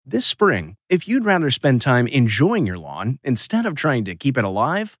This spring, if you'd rather spend time enjoying your lawn instead of trying to keep it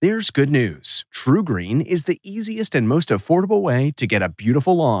alive, there's good news. TruGreen is the easiest and most affordable way to get a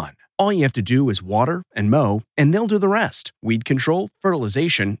beautiful lawn. All you have to do is water and mow, and they'll do the rest. Weed control,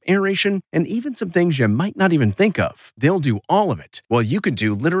 fertilization, aeration, and even some things you might not even think of. They'll do all of it, while you can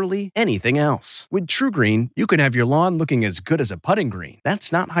do literally anything else. With TruGreen, you can have your lawn looking as good as a putting green.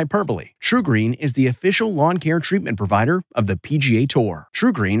 That's not hyperbole. TruGreen is the official lawn care treatment provider of the PGA Tour.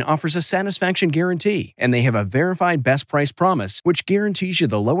 TruGreen offers a satisfaction guarantee, and they have a verified best price promise, which guarantees you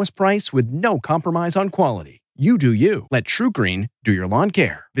the lowest price with no compromise on quality. You do you. Let TruGreen do your lawn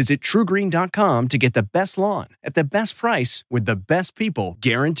care. Visit TruGreen.com to get the best lawn at the best price with the best people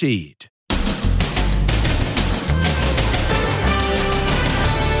guaranteed.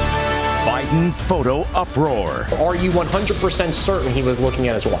 Biden photo uproar. Are you 100% certain he was looking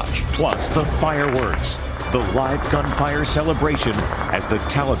at his watch? Plus the fireworks. The live gunfire celebration as the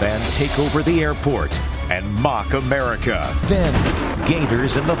Taliban take over the airport and mock America. Then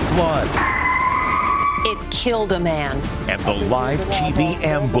gators in the flood. It killed a man. And the live TV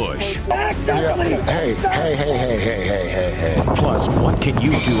ambush. Hey. Plus, what can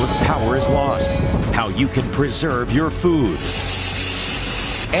you do if power is lost? How you can preserve your food.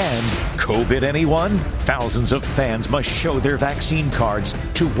 And COVID anyone? Thousands of fans must show their vaccine cards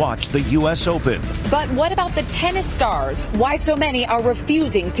to watch the U.S. Open. But what about the tennis stars? Why so many are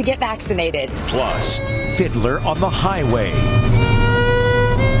refusing to get vaccinated? Plus, Fiddler on the Highway.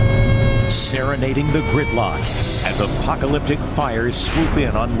 Serenading the gridlock as apocalyptic fires swoop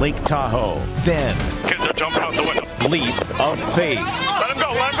in on Lake Tahoe. Then, kids are jumping out the window. Leap of faith. Let him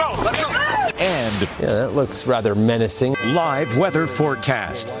go. And that looks rather menacing. Live weather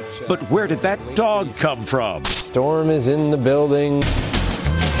forecast. But where did that dog come from? Storm is in the building.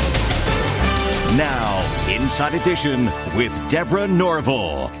 Now, Inside Edition with Deborah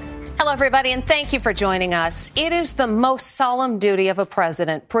Norville. Hello, everybody, and thank you for joining us. It is the most solemn duty of a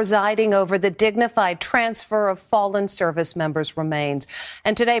president presiding over the dignified transfer of fallen service members' remains.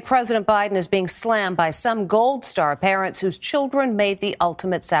 And today, President Biden is being slammed by some Gold Star parents whose children made the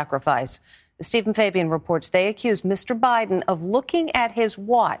ultimate sacrifice. Stephen Fabian reports they accused Mr. Biden of looking at his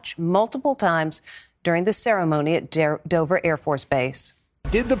watch multiple times during the ceremony at Dover Air Force Base.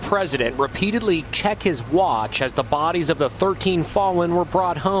 Did the president repeatedly check his watch as the bodies of the 13 fallen were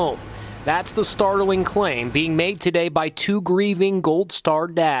brought home? That's the startling claim being made today by two grieving Gold Star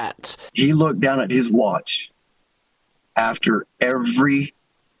dads. He looked down at his watch after every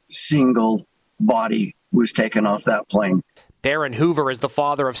single body was taken off that plane. Darren Hoover is the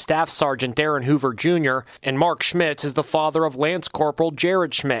father of Staff Sergeant Darren Hoover Jr., and Mark Schmitz is the father of Lance Corporal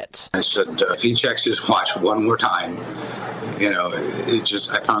Jared Schmitz. I said, if he checks his watch one more time,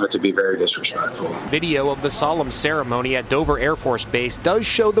 I found it to be very disrespectful. Video of the solemn ceremony at Dover Air Force Base does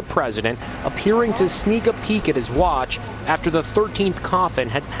show the president appearing to sneak a peek at his watch after the 13th coffin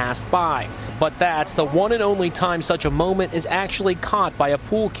had passed by. But that's the one and only time such a moment is actually caught by a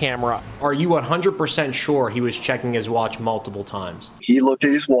pool camera. Are you 100% sure he was checking his watch multiple times? He looked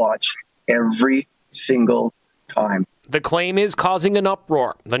at his watch every single time. The claim is causing an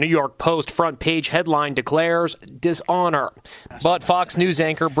uproar. The New York Post front page headline declares dishonor. But Fox News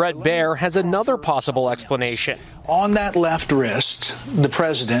anchor Bret Baier has another possible explanation. On that left wrist, the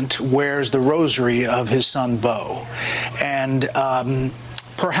president wears the rosary of his son, Beau. And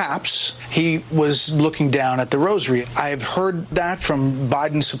perhaps he was looking down at the rosary. I've heard that from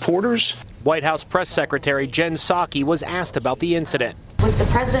Biden supporters. White House Press Secretary Jen Psaki was asked about the incident. Was the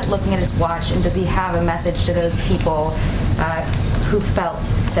president looking at his watch, and does he have a message to those people who felt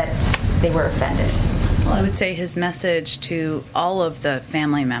that they were offended? Well, I would say his message to all of the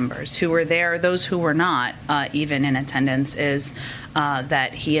family members who were there, those who were not even in attendance, is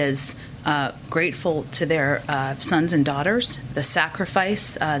that he is grateful to their sons and daughters, the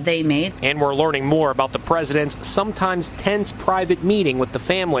sacrifice they made. And we're learning more about the president's sometimes tense private meeting with the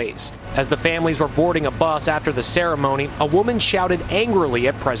families. As the families were boarding a bus after the ceremony, a woman shouted angrily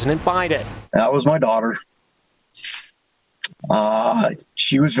at President Biden. That was my daughter.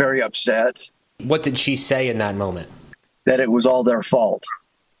 She was very upset. What did she say in that moment? That it was all their fault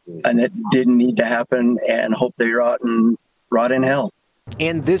and it didn't need to happen, and hope they rot in hell.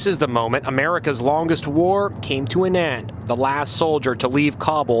 And this is the moment America's longest war came to an end. The last soldier to leave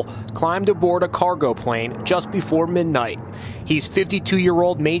Kabul climbed aboard a cargo plane just before midnight. He's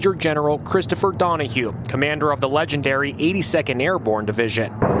 52-year-old Major General Christopher Donahue, commander of the legendary 82nd Airborne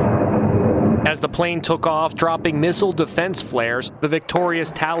Division. As the plane took off, dropping missile defense flares, the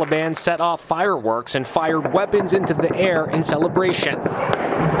victorious Taliban set off fireworks and fired weapons into the air in celebration.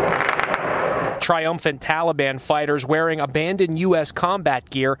 Triumphant Taliban fighters wearing abandoned U.S. combat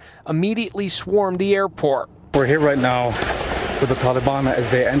gear immediately swarmed the airport. We're here right now with the Taliban as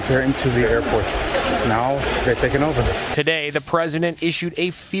they enter into the airport. Now they're taking over. Today, the president issued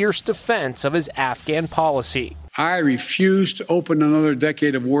a fierce defense of his Afghan policy. I refuse to open another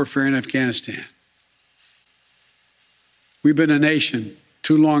decade of warfare in Afghanistan. We've been a nation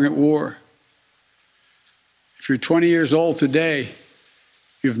too long at war. If you're 20 years old today,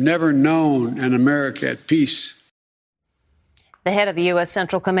 you've never known an America at peace. The head of the U.S.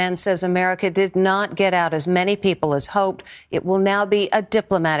 Central Command says America did not get out as many people as hoped. It will now be a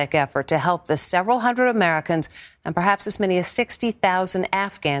diplomatic effort to help the several hundred Americans and perhaps as many as 60,000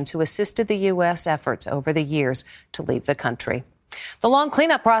 Afghans who assisted the U.S. efforts over the years to leave the country. The long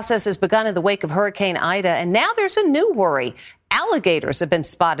cleanup process has begun in the wake of Hurricane Ida, and now there's a new worry. Alligators have been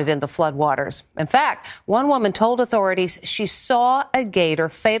spotted in the floodwaters. In fact, one woman told authorities she saw a gator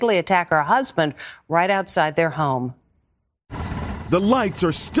fatally attack her husband right outside their home. The lights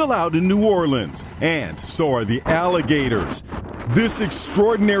are still out in New Orleans, and so are the alligators. This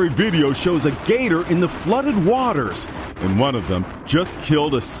extraordinary video shows a gator in the flooded waters, and one of them just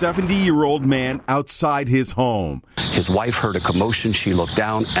killed a 70-year-old man outside his home. His wife heard a commotion. She looked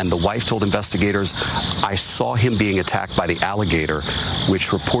down, and the wife told investigators, "I saw him being attacked by the alligator,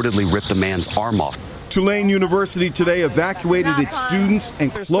 which reportedly ripped the man's arm off." Tulane University today evacuated its students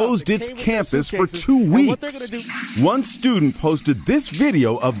and closed its campus for 2 weeks. One student posted this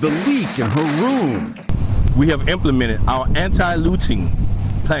video of the leak in her room. We have implemented our anti-looting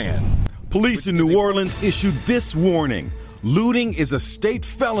plan. Police in New Orleans issued this warning. Looting is a state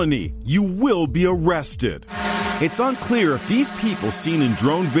felony. You will be arrested. It's unclear if these people seen in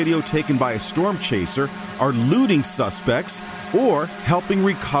drone video taken by a storm chaser are looting suspects or helping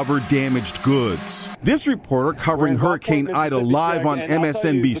recover damaged goods. This reporter covering Hurricane Ida live on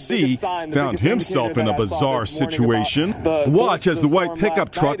MSNBC found himself in a bizarre situation. Watch as the white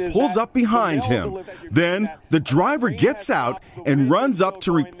pickup truck pulls up behind him. Then the driver gets out and runs up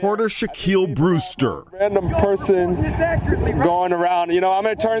to reporter Shaquille Brewster. Random person going around, I'm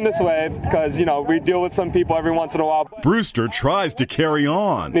going to turn this way because, we deal with some people every once in a while. Brewster tries to carry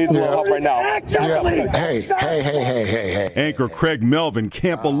on. Needs a little help right now. Hey. Anchor Craig Melvin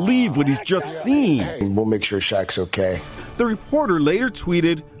can't believe what he's just seen. We'll make sure Shaq's okay. The reporter later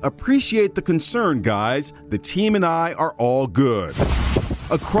tweeted, "Appreciate the concern, guys. The team and I are all good."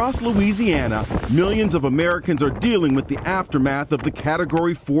 Across Louisiana, millions of Americans are dealing with the aftermath of the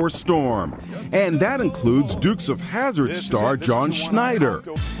Category 4 storm. And that includes Dukes of Hazzard star John Schneider.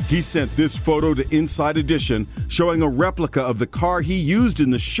 He sent this photo to Inside Edition showing a replica of the car he used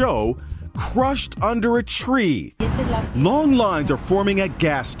in the show crushed under a tree. Long lines are forming at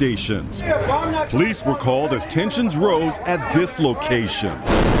gas stations. Police were called as tensions rose at this location.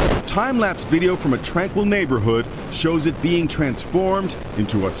 Time-lapse video from a tranquil neighborhood shows it being transformed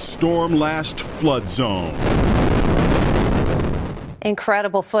into a storm-lashed flood zone.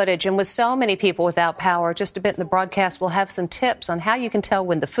 Incredible footage. And with so many people without power, just a bit in the broadcast, we'll have some tips on how you can tell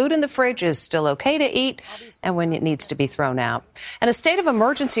when the food in the fridge is still okay to eat and when it needs to be thrown out. And a state of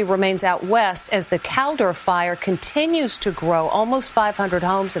emergency remains out west as the Caldor fire continues to grow. Almost 500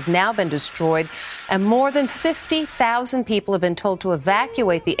 homes have now been destroyed, and more than 50,000 people have been told to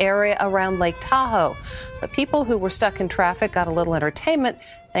evacuate the area around Lake Tahoe. But people who were stuck in traffic got a little entertainment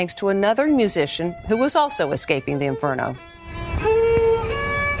thanks to another musician who was also escaping the inferno.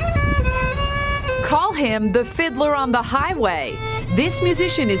 Call him the Fiddler on the Highway. This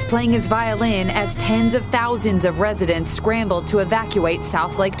musician is playing his violin as tens of thousands of residents scrambled to evacuate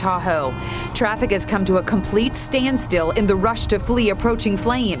South Lake Tahoe. Traffic has come to a complete standstill in the rush to flee approaching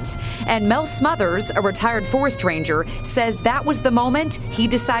flames. And Mel Smothers, a retired forest ranger, says that was the moment he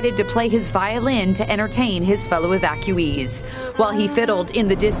decided to play his violin to entertain his fellow evacuees. While he fiddled in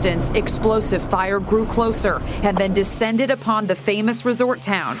the distance, explosive fire grew closer and then descended upon the famous resort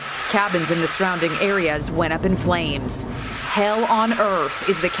town. Cabins in the surrounding areas went up in flames. Hell on earth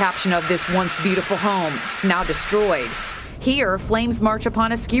is the caption of this once beautiful home, now destroyed. Here, flames march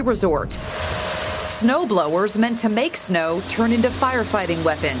upon a ski resort. Snowblowers meant to make snow turn into firefighting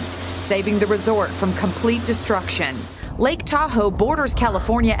weapons, saving the resort from complete destruction. Lake Tahoe borders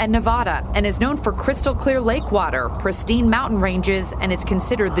California and Nevada and is known for crystal clear lake water, pristine mountain ranges, and is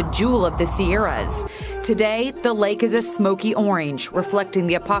considered the jewel of the Sierras. Today, the lake is a smoky orange, reflecting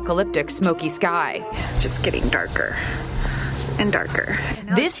the apocalyptic smoky sky. Just getting darker and darker.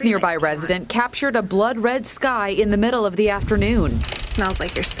 This nearby resident captured a blood red sky in the middle of the afternoon. It smells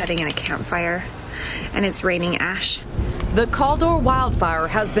like you're sitting in a campfire and it's raining ash. The Caldor wildfire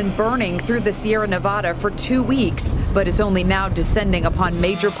has been burning through the Sierra Nevada for 2 weeks, but is only now descending upon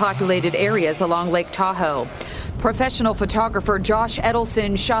major populated areas along Lake Tahoe. Professional photographer Josh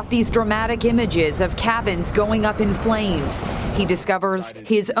Edelson shot these dramatic images of cabins going up in flames. He discovers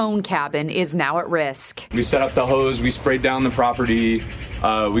his own cabin is now at risk. We set up the hose, we sprayed down the property,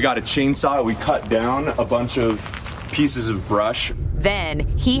 we got a chainsaw, we cut down a bunch of pieces of brush. Then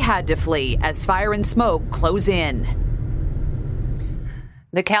he had to flee as fire and smoke close in.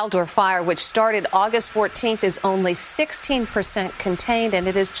 The Caldor fire, which started August 14th, is only 16% contained, and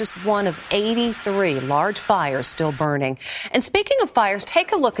it is just one of 83 large fires still burning. And speaking of fires,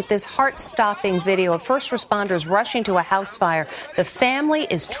 take a look at this heart-stopping video of first responders rushing to a house fire. The family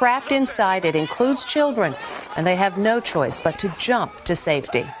is trapped inside. It includes children, and they have no choice but to jump to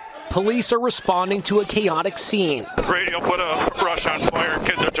safety. Police are responding to a chaotic scene. Radio put a brush on fire.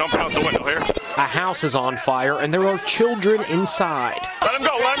 Kids are jumping out the window here. A house is on fire and there are children inside. Let him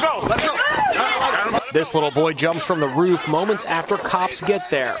go, let him go, let him go. This little boy jumps from the roof moments after cops get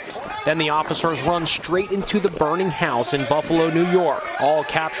there. Then the officers run straight into the burning house in Buffalo, New York, all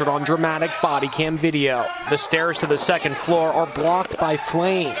captured on dramatic body cam video. The stairs to the second floor are blocked by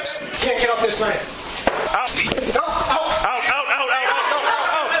flames. Can't get up this lane. Out, out, out, out, out.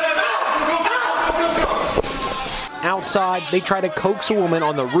 Outside, they try to coax a woman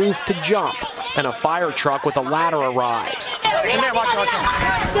on the roof to jump. Then a fire truck with a ladder arrives.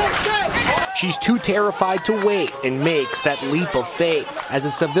 She's too terrified to wait and makes that leap of faith as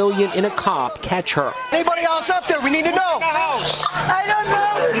a civilian and a cop catch her. Anybody else up there? We need to know. I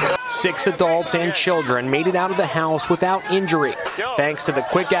don't know. 6 adults and children made it out of the house without injury, thanks to the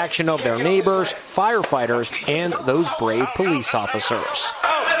quick action of their neighbors, firefighters, and those brave police officers.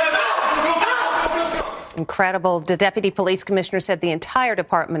 Incredible. The deputy police commissioner said the entire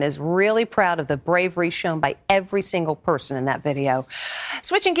department is really proud of the bravery shown by every single person in that video.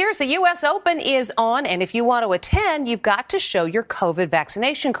 Switching gears, the U.S. Open is on, and if you want to attend, you've got to show your COVID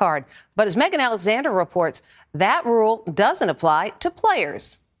vaccination card. But as Megan Alexander reports, that rule doesn't apply to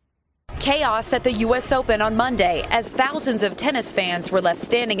players. Chaos at the U.S. Open on Monday as thousands of tennis fans were left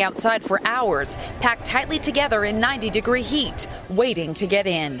standing outside for hours, packed tightly together in 90-degree heat, waiting to get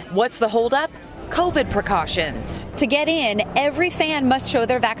in. What's the holdup? COVID precautions. To get in, every fan must show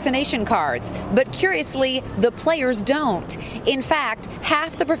their vaccination cards, but curiously, the players don't. In fact,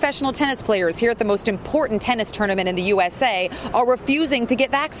 half the professional tennis players here at the most important tennis tournament in the USA are refusing to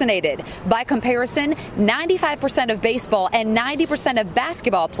get vaccinated. By comparison, 95% of baseball and 90% of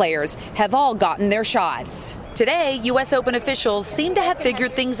basketball players have all gotten their shots. Today, U.S. Open officials seem to have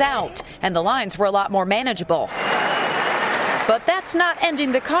figured things out, and the lines were a lot more manageable. But that's not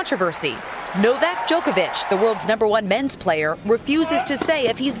ending the controversy. Novak Djokovic, the world's #1 men's player, refuses to say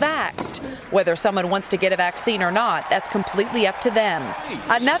if he's vaxxed. Whether someone wants to get a vaccine or not, that's completely up to them.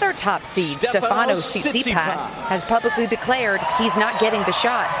 Another top seed, Stefanos Tsitsipas, has publicly declared he's not getting the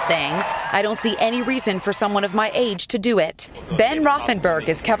shot, saying, "I don't see any reason for someone of my age to do it." Ben Rothenberg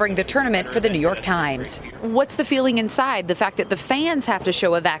is covering the tournament for the New York Times. What's the feeling inside, the fact that the fans have to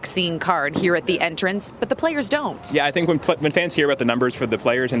show a vaccine card here at the entrance, but the players don't? Yeah, I think when fans hear about the numbers for the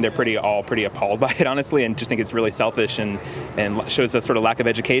players, and they're pretty appalled by it, honestly, and just think it's really selfish and shows a sort of lack of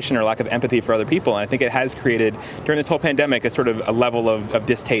education or lack of empathy for other people. And I think it has created, during this whole pandemic, a sort of a level of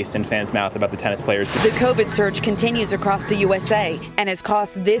distaste in fans' mouth about the tennis players. The COVID surge continues across the USA and has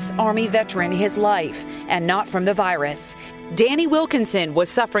cost this Army veteran his life, and not from the virus. Danny Wilkinson was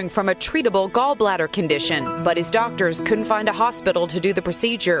suffering from a treatable gallbladder condition, but his doctors couldn't find a hospital to do the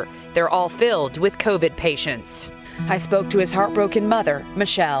procedure. They're all filled with COVID patients. I spoke to his heartbroken mother,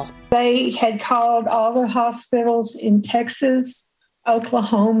 Michelle. They had called all the hospitals in Texas,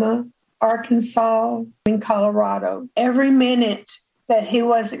 Oklahoma, Arkansas, and Colorado. Every minute that he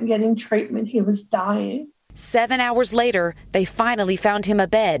wasn't getting treatment, he was dying. 7 hours later, they finally found him a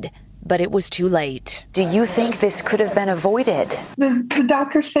bed, but it was too late. Do you think this could have been avoided? The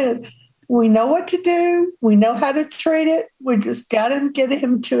doctor said, we know what to do. We know how to treat it. We just got to get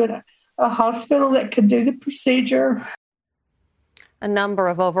him to a hospital that could do the procedure. A number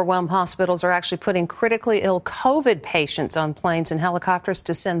of overwhelmed hospitals are actually putting critically ill COVID patients on planes and helicopters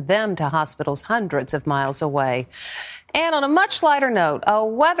to send them to hospitals hundreds of miles away. And on a much lighter note, a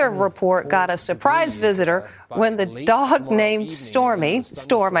weather report got a surprise visitor when the dog named Storm,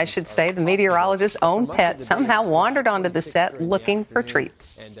 I should say, the meteorologist's own pet, somehow wandered onto the set looking for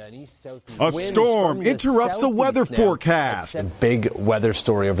treats. A storm interrupts a weather forecast. A big weather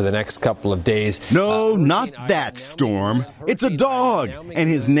story over the next couple of days. No, not that Storm. It's a dog, and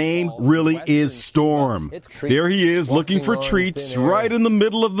his name really is Storm. There he is looking for treats right in the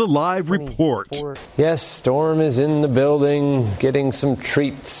middle of the live report. Yes, Storm is in the building. building, getting some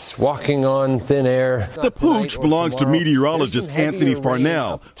treats, walking on thin air. The pooch belongs to meteorologist Anthony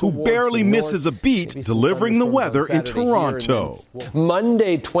Farnell, who barely misses a beat delivering the weather in Toronto.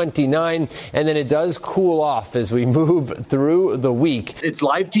 Monday 29, and then it does cool off as we move through the week. It's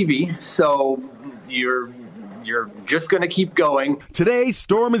live TV, so you're just going to keep going. Today,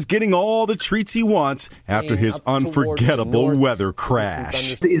 Storm is getting all the treats he wants after his unforgettable weather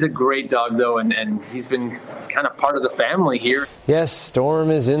crash. He's a great dog, though, and he's been kind of part of the family here. Yes, Storm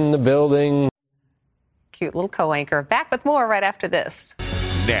is in the building. Cute little co-anchor. Back with more right after this.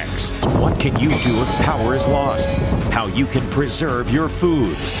 Next, what can you do if power is lost? How you can preserve your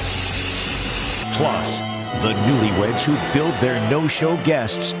food. Plus, the newlyweds who billed their no-show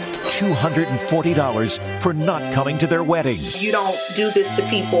guests $240 for not coming to their weddings. You don't do this to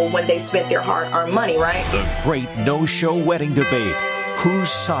people when they spent their hard-earned money, right? The great no-show wedding debate. Whose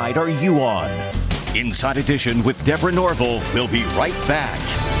side are you on? Inside Edition with Deborah Norville. We'll be right back.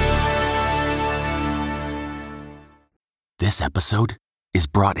 This episode is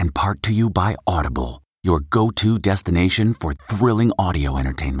brought in part to you by Audible, your go-to destination for thrilling audio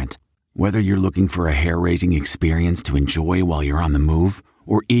entertainment. Whether you're looking for a hair-raising experience to enjoy while you're on the move,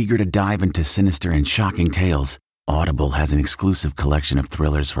 or eager to dive into sinister and shocking tales, Audible has an exclusive collection of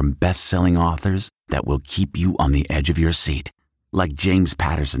thrillers from best-selling authors that will keep you on the edge of your seat. Like James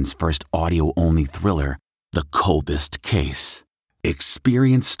Patterson's first audio-only thriller, The Coldest Case.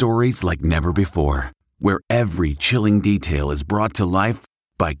 Experience stories like never before, where every chilling detail is brought to life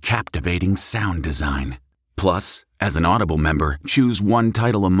by captivating sound design. Plus, as an Audible member, choose one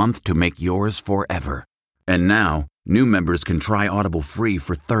title a month to make yours forever. And now, new members can try Audible free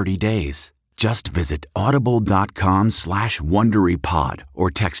for 30 days. Just visit audible.com/WonderyPod or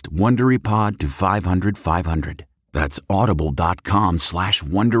text WonderyPod to 500-500. That's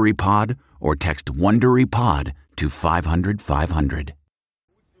audible.com/WonderyPod or text WonderyPod to 500-500.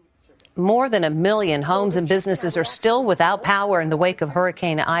 More than 1 million homes and businesses are still without power in the wake of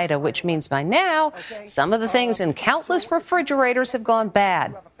Hurricane Ida, which means by now, some of the things in countless refrigerators have gone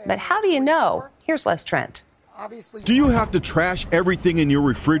bad. But how do you know? Here's Les Trent. Do you have to trash everything in your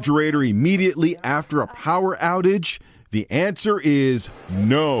refrigerator immediately after a power outage? The answer is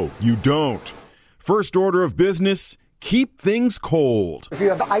no, you don't. First order of business, keep things cold. If you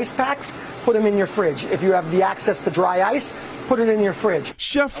have ice packs, put them in your fridge. If you have the access to dry ice, put it in your fridge.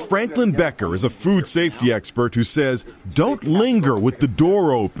 Chef Franklin Becker is a food safety expert who says don't linger with the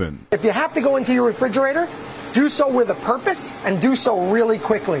door open. If you have to go into your refrigerator, do so with a purpose and do so really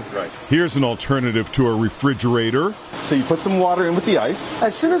quickly. Right. Here's an alternative to a refrigerator. So you put some water in with the ice.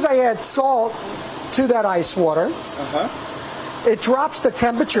 As soon as I add salt to that ice water, it drops the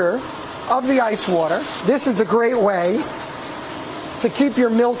temperature of the ice water. This is a great way to keep your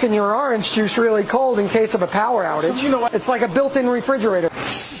milk and your orange juice really cold in case of a power outage. It's like a built-in refrigerator.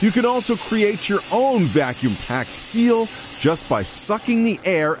 You can also create your own vacuum-packed seal just by sucking the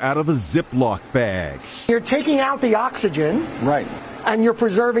air out of a Ziploc bag. You're taking out the oxygen, right, and you're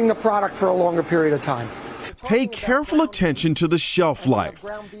preserving the product for a longer period of time. Pay careful attention to the shelf life.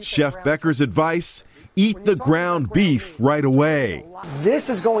 Chef Becker's advice: eat the ground beef right away. This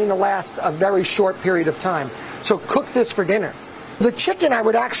is going to last a very short period of time, so cook this for dinner. The chicken I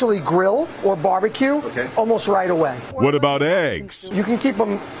would actually grill or barbecue almost right away. What about eggs? You can keep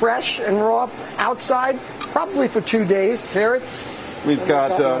them fresh and raw outside, probably for 2 days. Carrots, we've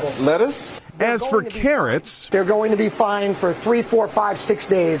got lettuce. As for carrots, they're going to be fine for 3, 4, 5, 6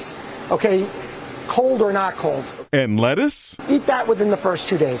 days. Okay, cold or not cold. And lettuce? Eat that within the first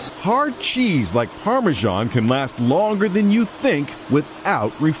 2 days. Hard cheese like Parmesan can last longer than you think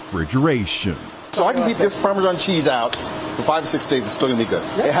without refrigeration. So I can keep this Parmesan cheese out for 5 or 6 days. It's still going to be good.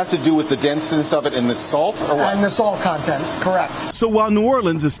 Yep. It has to do with the denseness of it and the salt or what? And the salt content, correct. So while New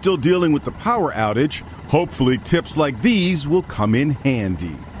Orleans is still dealing with the power outage, hopefully tips like these will come in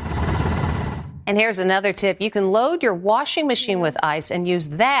handy. And here's another tip. You can load your washing machine with ice and use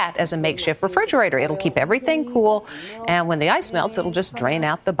that as a makeshift refrigerator. It'll keep everything cool, and when the ice melts, it'll just drain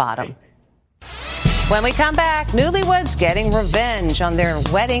out the bottom. When we come back, newlyweds getting revenge on their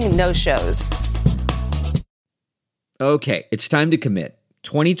wedding no-shows. Okay, it's time to commit.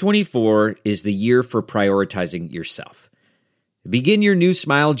 2024 is the year for prioritizing yourself. Begin your new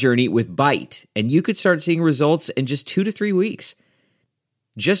smile journey with Byte, and you could start seeing results in just 2 to 3 weeks.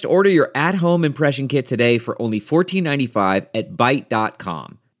 Just order your at-home impression kit today for only $14.95 at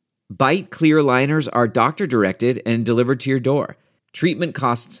Byte.com. Byte clear liners are doctor-directed and delivered to your door. Treatment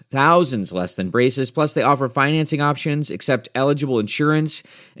costs thousands less than braces, plus they offer financing options, accept eligible insurance,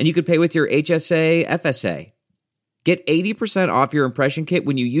 and you could pay with your HSA, FSA. Get 80% off your impression kit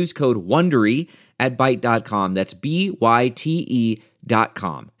when you use code WONDERY at Byte.com. That's BYTE.com.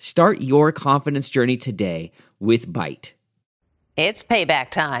 Start your confidence journey today with Byte. It's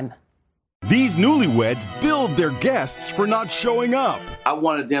payback time. These newlyweds billed their guests for not showing up. I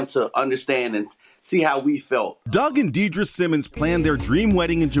wanted them to understand and see how we felt. Doug and Deidre Simmons planned their dream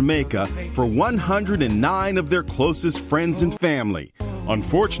wedding in Jamaica for 109 of their closest friends and family.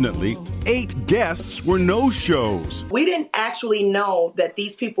 Unfortunately, 8 guests were no-shows. We didn't actually know that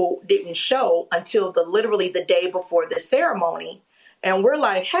these people didn't show until literally the day before the ceremony. And we're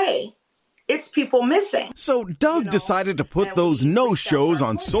like, hey, it's people missing. So Doug decided to put those no-shows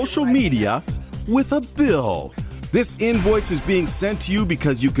on social media with a bill. This invoice is being sent to you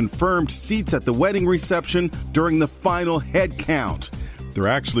because you confirmed seats at the wedding reception during the final head count. They're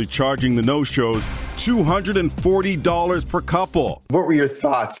actually charging the no-shows $240 per couple. What were your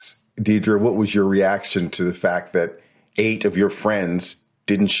thoughts, Deidre? What was your reaction to the fact that 8 of your friends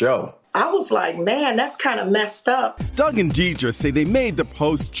didn't show? I was like, man, that's kind of messed up. Doug and Deidre say they made the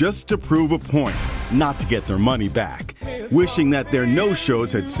post just to prove a point, not to get their money back, wishing that their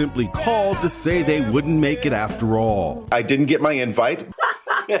no-shows had simply called to say they wouldn't make it after all. I didn't get my invite.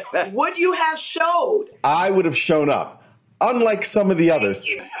 Would you have showed? I would have shown up. Unlike some of the others.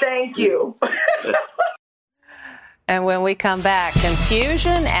 Thank you. And when we come back,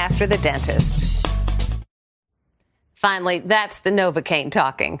 confusion after the dentist. Finally, that's the Novocaine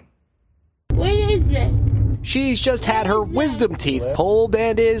talking. What is it? She's just had her wisdom teeth pulled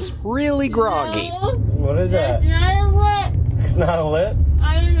and is really groggy. No, what is that? That's not a lip. It's not a lip?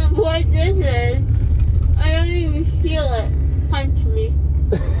 I don't know what this is. I don't even feel it. Punch me.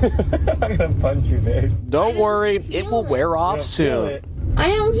 I'm gonna punch you, babe. Don't worry, it will wear off soon. I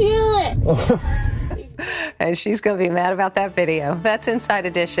don't feel it. And she's going to be mad about that video. That's Inside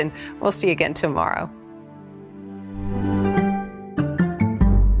Edition. We'll see you again tomorrow.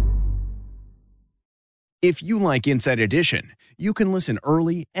 If you like Inside Edition, you can listen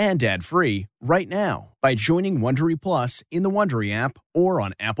early and ad-free right now by joining Wondery Plus in the Wondery app or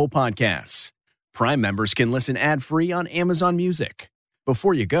on Apple Podcasts. Prime members can listen ad-free on Amazon Music.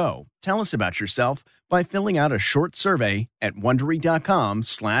 Before you go, tell us about yourself by filling out a short survey at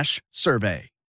Wondery.com/survey.